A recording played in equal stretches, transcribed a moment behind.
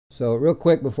So real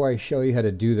quick before I show you how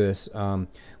to do this,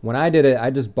 when I did it,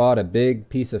 I just bought a big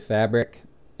piece of fabric,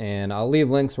 and I'll leave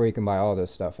links where you can buy all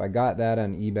this stuff. I got that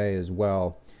on eBay as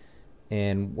well.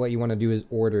 And what you want to do is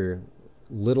order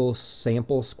little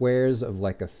sample squares of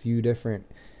like a few different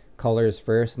colors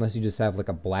first, unless you just have like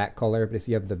a black color. But if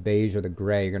you have the beige or the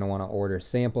gray, you're going to want to order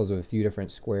samples of a few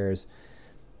different squares.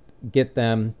 Get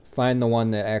them, find the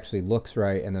one that actually looks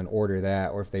right, and then order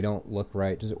that. Or if they don't look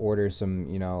right, just order some,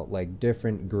 you know, like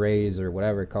different grays or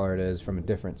whatever color it is from a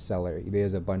different seller. eBay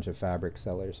has a bunch of fabric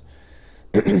sellers.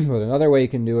 But another way you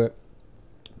can do it,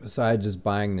 besides just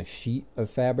buying the sheet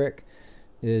of fabric,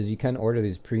 is you can order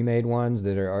these pre-made ones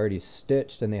that are already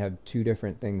stitched, and they have two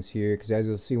different things here. Because as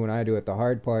you'll see when I do it, the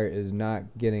hard part is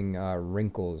not getting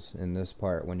wrinkles in this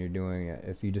part when you're doing it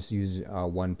if you just use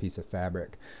one piece of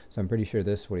fabric. So I'm pretty sure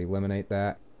this would eliminate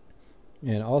that.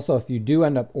 And also, if you do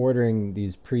end up ordering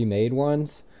these pre-made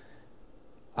ones,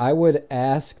 I would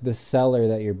ask the seller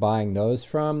that you're buying those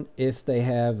from if they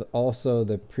have also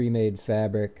the pre-made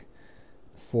fabric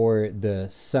for the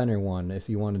center one, if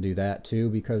you want to do that too,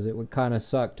 because it would kind of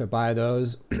suck to buy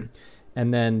those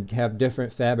and then have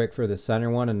different fabric for the center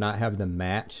one and not have them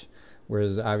match.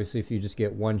 Whereas obviously if you just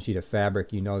get one sheet of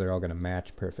fabric, you know they're all going to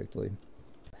match perfectly.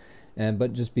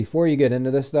 But just before you get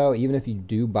into this though, even if you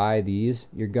do buy these,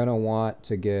 you're going to want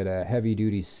to get a heavy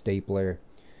duty stapler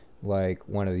like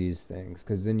one of these things,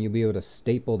 because then you'll be able to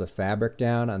staple the fabric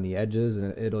down on the edges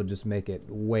and it'll just make it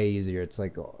way easier. It's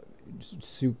like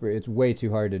it's way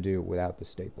too hard to do without the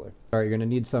stapler. Alright, you're going to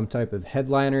need some type of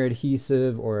headliner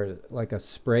adhesive or like a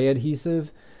spray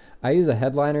adhesive. I use a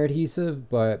headliner adhesive,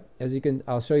 but as you can,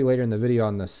 I'll show you later in the video,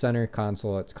 on the center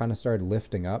console it's kind of started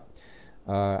lifting up.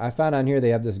 I found on here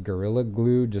they have this Gorilla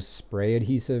Glue, just spray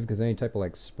adhesive, because any type of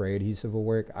like spray adhesive will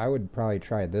work. I would probably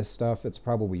try this stuff. It's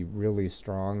probably really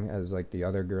strong as like the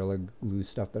other Gorilla Glue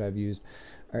stuff that I've used.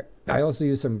 I also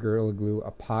use some Gorilla Glue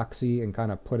epoxy and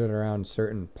kind of put it around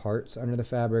certain parts under the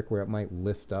fabric where it might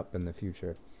lift up in the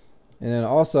future. And then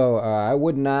also, I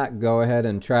would not go ahead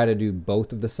and try to do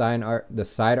both of the side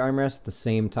armrests at the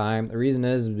same time. The reason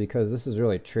is because this is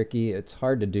really tricky. It's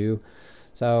hard to do.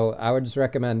 So I would just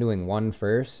recommend doing one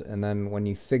first, and then when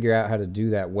you figure out how to do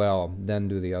that well, then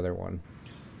do the other one.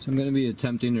 So I'm going to be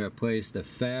attempting to replace the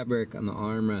fabric on the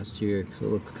armrest here because it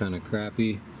looked kind of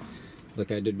crappy.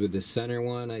 Like I did with the center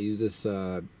one, I used this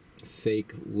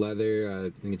fake leather.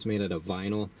 I think it's made out of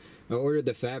vinyl. I ordered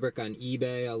the fabric on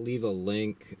eBay. I'll leave a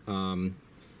link.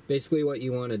 Basically what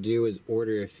you want to do is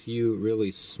order a few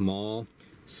really small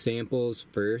samples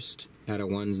first out of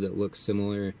ones that look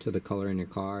similar to the color in your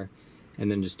car, and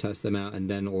then just test them out and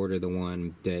then order the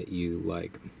one that you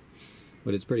like.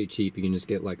 But it's pretty cheap. You can just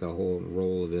get like a whole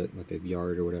roll of it, like a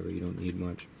yard or whatever. You don't need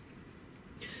much.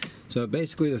 So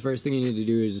basically the first thing you need to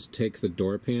do is just take the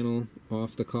door panel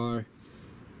off the car.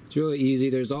 It's really easy.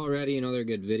 There's already another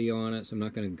good video on it, so I'm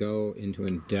not going to go into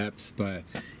in depth, but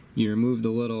you remove the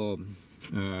little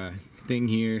thing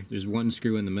here. There's one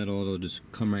screw in the middle. It'll just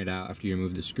come right out after you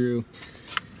remove the screw.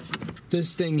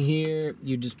 This thing here,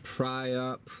 you just pry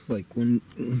up. Like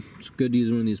it's good to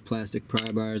use one of these plastic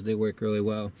pry bars. They work really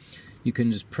well. You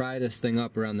can just pry this thing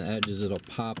up around the edges. It'll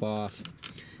pop off,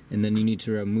 and then you need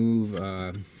to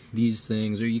remove these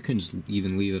things, or you can just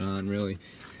even leave it on, really.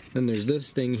 Then there's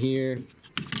this thing here.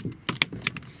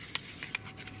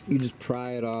 You just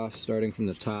pry it off, starting from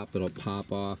the top. It'll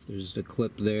pop off. There's just a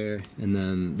clip there, and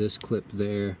then this clip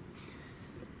there.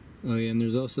 Oh yeah, and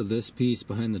there's also this piece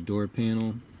behind the door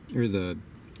panel, or the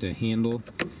handle.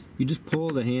 You just pull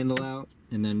the handle out,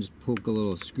 and then just poke a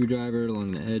little screwdriver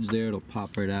along the edge there. It'll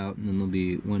pop right out, and then there'll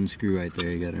be one screw right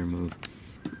there you gotta remove.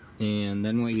 And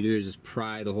then what you do is just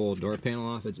pry the whole door panel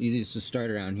off. It's easiest to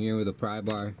start around here with a pry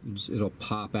bar. It'll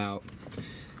pop out,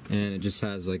 and it just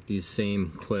has like these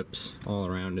same clips all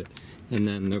around it. And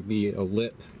then there'll be a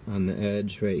lip on the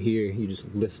edge right here. You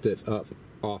just lift it up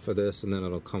off of this, and then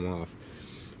it'll come off.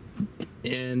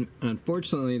 And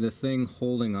unfortunately, the thing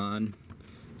holding on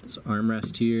this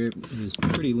armrest here is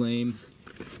pretty lame.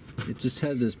 It just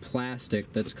has this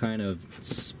plastic that's kind of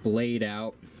splayed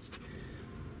out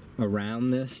around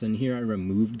this, and here I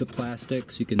removed the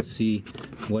plastic so you can see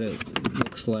what it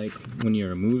looks like when you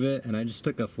remove it. And I just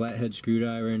took a flathead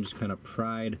screwdriver and just kind of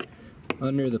pried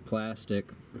under the plastic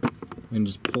and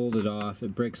just pulled it off.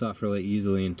 It breaks off really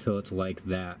easily until it's like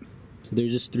that. So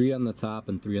there's just 3 on the top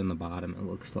and 3 on the bottom, it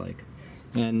looks like.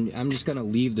 And I'm just gonna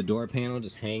leave the door panel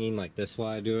just hanging like this while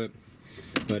I do it.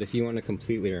 But if you want to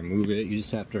completely remove it, you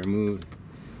just have to remove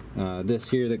this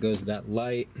here that goes to that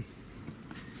light,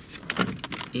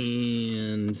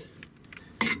 and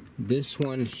this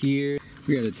one here.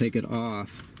 We got to take it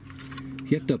off.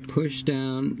 You have to push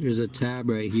down, there's a tab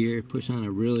right here, push on it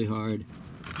really hard.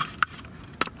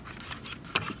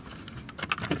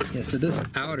 Yeah, so this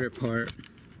outer part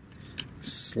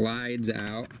slides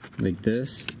out like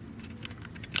this.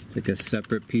 It's like a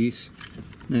separate piece.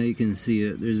 Now you can see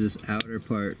it, there's this outer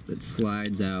part that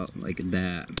slides out like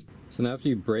that. So now after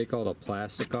you break all the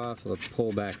plastic off, it'll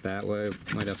pull back that way.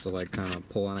 Might have to like kind of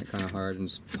pull on it kind of hard and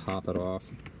just pop it off.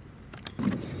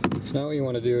 So now what you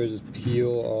want to do is just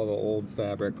peel all the old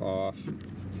fabric off.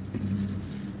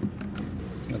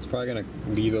 It's probably going to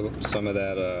leave some of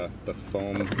that the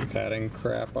foam padding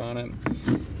crap on it.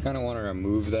 Kind of want to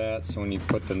remove that so when you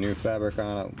put the new fabric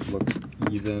on it looks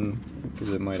even,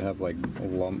 because it might have like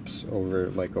lumps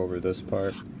over this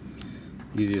part.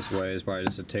 Easiest way is probably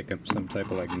just to take up some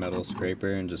type of like metal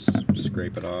scraper and just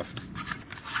scrape it off.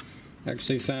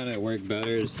 Actually found it worked better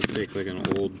is to take like an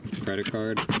old credit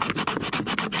card.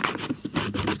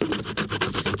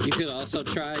 You could also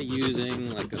try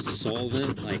using like a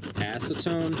solvent like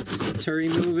acetone to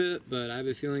remove it, but I have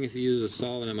a feeling if you use a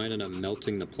solvent it might end up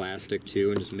melting the plastic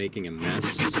too and just making a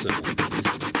mess. So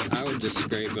I would just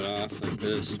scrape it off like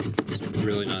this. It's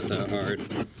really not that hard.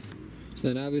 So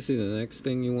then obviously the next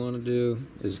thing you want to do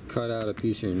is cut out a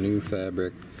piece of your new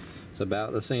fabric. It's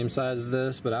about the same size as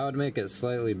this, but I would make it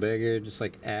slightly bigger, just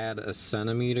like add a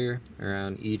centimeter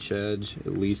around each edge,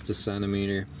 at least a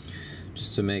centimeter,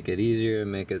 just to make it easier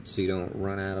and make it so you don't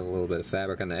run out of a little bit of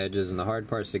fabric on the edges. And the hard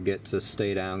parts to get to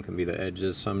stay down can be the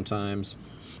edges sometimes.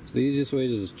 So the easiest way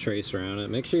is just trace around it.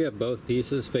 Make sure you have both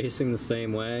pieces facing the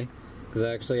same way, because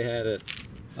I actually had it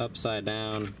upside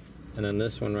down and then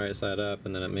this one right side up,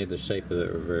 and then it made the shape of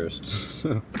it reversed.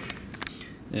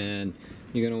 And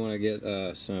you're going to want to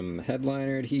get some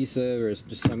headliner adhesive or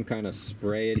just some kind of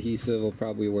spray adhesive will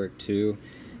probably work too.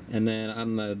 And then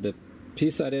on the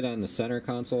piece I did on the center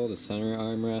console, the center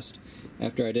armrest,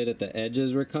 after I did it the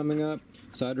edges were coming up,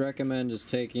 so I'd recommend just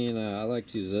taking, I like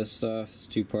to use this stuff, it's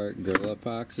 2-part Gorilla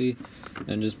Epoxy,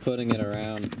 and just putting it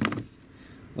around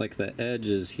like the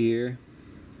edges here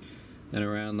and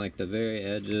around like the very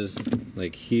edges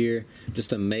like here, just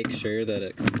to make sure that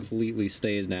it completely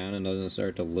stays down and doesn't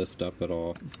start to lift up at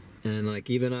all. And like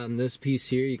even on this piece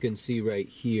here, you can see right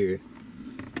here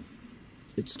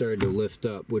it started to lift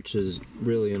up, which is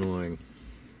really annoying.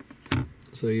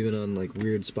 So even on like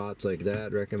weird spots like that,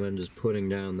 I'd recommend just putting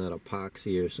down that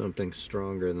epoxy or something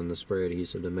stronger than the spray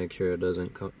adhesive to make sure it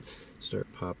doesn't start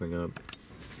popping up.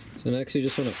 So next you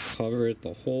just want to cover it,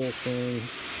 the whole thing,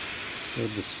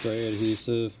 with the spray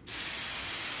adhesive.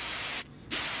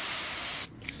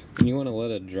 And you want to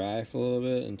let it dry for a little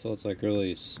bit until it's like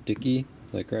really sticky.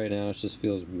 Like right now it just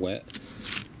feels wet.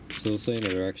 So it'll say in the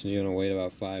directions you want to wait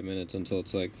about 5 minutes until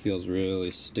it's like feels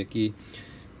really sticky.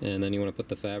 And then you want to put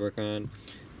the fabric on.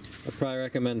 I'd probably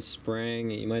recommend spraying.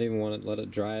 You might even want to let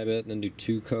it dry a bit and then do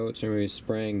 2 coats, or maybe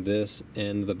spraying this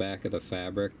and the back of the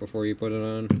fabric before you put it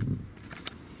on.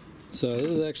 So this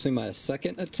is actually my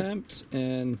second attempt,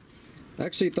 and I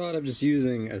actually thought of just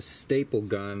using a staple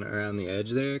gun around the edge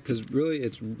there, because really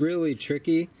it's really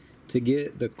tricky to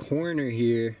get the corner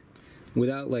here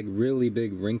without like really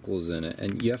big wrinkles in it,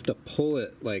 and you have to pull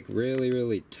it like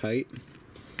really tight.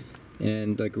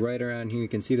 And like right around here you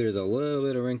can see there's a little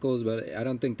bit of wrinkles, but I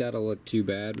don't think that'll look too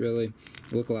bad really.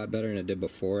 It'll look a lot better than it did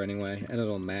before anyway, and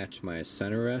it'll match my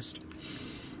center rest.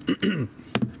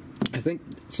 I think,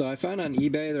 so I found on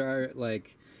eBay there are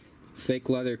like fake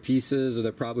leather pieces, or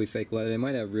they're probably fake leather, they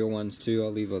might have real ones too,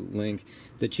 I'll leave a link,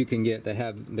 that you can get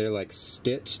that they're like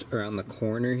stitched around the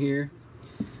corner here.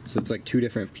 So it's like 2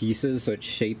 different pieces, so it's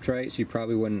shaped right, so you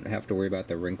probably wouldn't have to worry about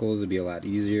the wrinkles, it'd be a lot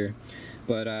easier.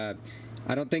 But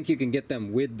I don't think you can get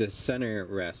them with the center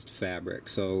rest fabric,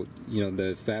 so you know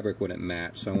the fabric wouldn't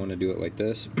match, so I want to do it like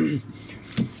this.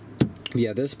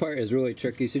 Yeah, this part is really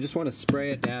tricky, so you just want to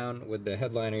spray it down with the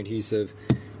headliner adhesive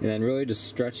and then really just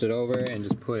stretch it over and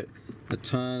just put a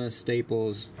ton of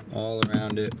staples all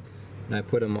around it. And I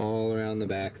put them all around the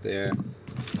back there.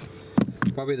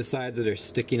 Probably the sides that are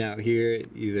sticking out here,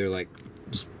 either like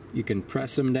just, you can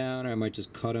press them down, or I might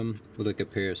just cut them with like a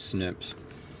pair of snips.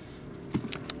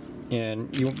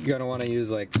 And you're gonna want to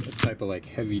use like a type of like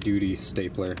heavy duty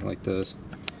stapler like this.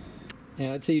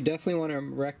 And I'd say you definitely want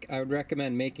to, I would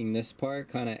recommend making this part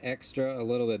kind of extra, a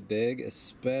little bit big,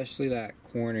 especially that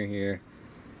corner here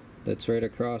that's right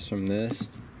across from this.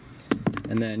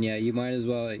 And then yeah, you might as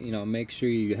well, you know, make sure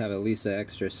you have at least an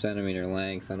extra centimeter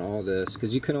length on all this,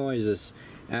 because you can always just,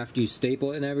 after you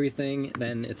staple it and everything,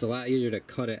 then it's a lot easier to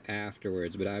cut it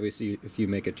afterwards. But obviously if you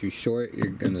make it too short, you're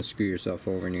gonna screw yourself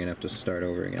over and you're gonna have to start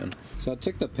over again. So I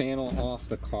took the panel off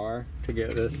the car to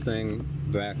get this thing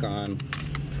back on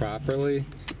properly,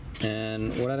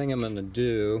 And what I think I'm gonna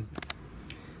do,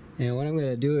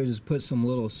 is just put some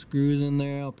little screws in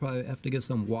there. I'll probably have to get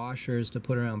some washers to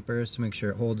put around first to make sure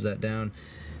it holds that down.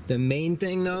 The main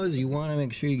thing though is you want to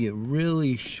make sure you get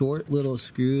really short little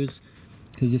screws,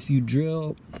 because if you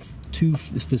drill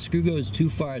if the screw goes too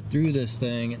far through this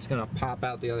thing, it's gonna pop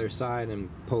out the other side and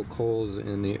poke holes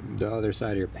in the other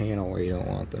side of your panel where you don't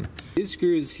want them. These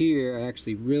screws here are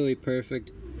actually really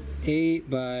perfect. 8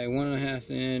 by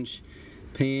 1.5 inch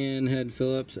pan head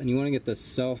Phillips, and you want to get the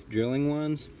self-drilling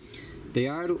ones. They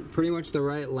are pretty much the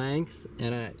right length,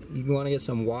 and you want to get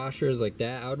some washers like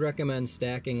that. I would recommend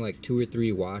stacking like 2 or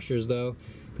 3 washers though,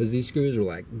 because these screws are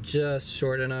like just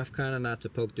short enough kind of not to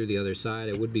poke through the other side.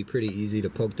 It would be pretty easy to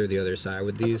poke through the other side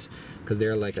with these because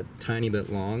they're like a tiny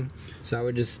bit long. So I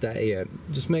would just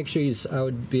make sure I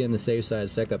would be on the safe side,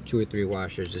 stack up 2 or 3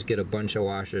 washers. Just get a bunch of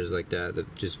washers like that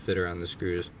just fit around the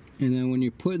screws. And then when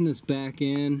you're putting this back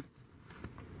in,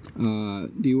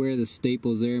 beware the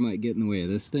staples there might get in the way of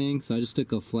this thing. So I just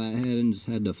took a flathead and just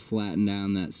had to flatten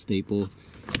down that staple,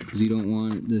 because you don't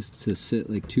want this to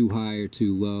sit like too high or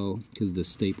too low, because the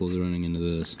staple's running into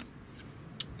this.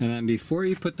 And then before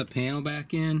you put the panel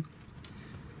back in,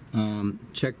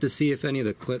 check to see if any of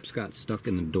the clips got stuck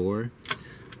in the door.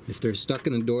 If they're stuck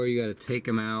in the door, you got to take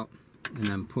them out and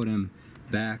then put them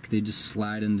back. They just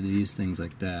slide into these things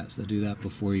like that, so do that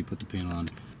before you put the panel on.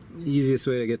 The easiest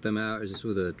way to get them out is just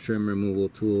with a trim removal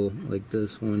tool like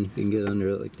this one. You can get under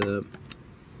it like that.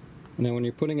 And then when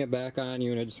you're putting it back on,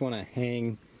 you just want to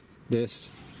hang this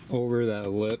over that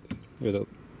lip or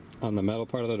on the metal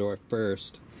part of the door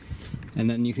first, and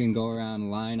then you can go around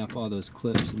and line up all those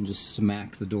clips and just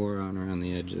smack the door on around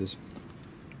the edges.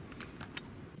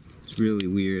 It's really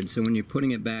weird. So when you're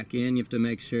putting it back in, you have to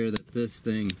make sure that this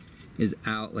thing is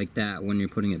out like that when you're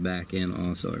putting it back in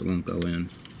also, it won't go in.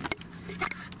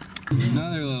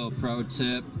 Another little pro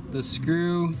tip, the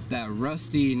screw, that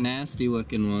rusty, nasty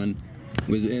looking one,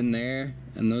 was in there,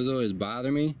 and those always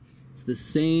bother me. It's the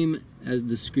same as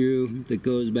the screw that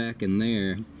goes back in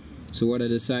there. So what I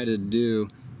decided to do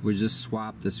was just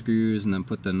swap the screws and then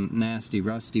put the nasty,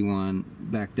 rusty one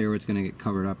back there where it's gonna get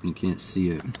covered up and you can't see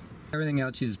it. Everything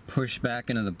else you just push back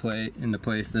into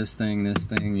place. This thing,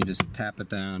 you just tap it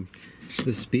down.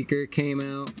 The speaker came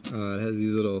out. It has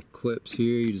these little clips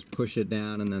here. You just push it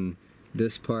down, and then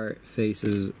this part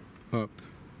faces up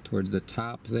towards the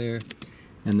top there.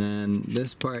 And then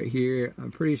this part here,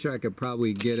 I'm pretty sure I could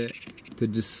probably get it to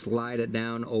just slide it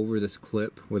down over this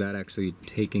clip without actually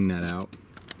taking that out.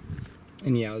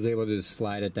 And yeah, I was able to just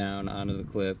slide it down onto the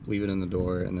clip, leave it in the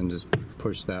door, and then just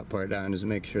push that part down. Just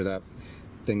make sure that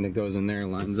thing that goes in there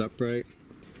lines up right.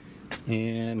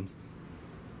 And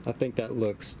I think that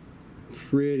looks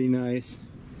pretty nice.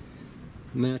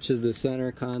 Matches the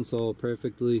center console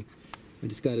perfectly. I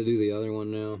just got to do the other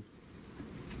one now.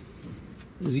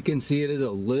 As you can see, it is a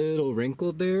little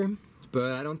wrinkled there,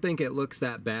 but I don't think it looks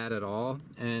that bad at all.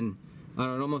 And I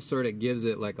don't know, it almost sort of gives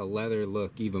it like a leather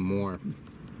look even more.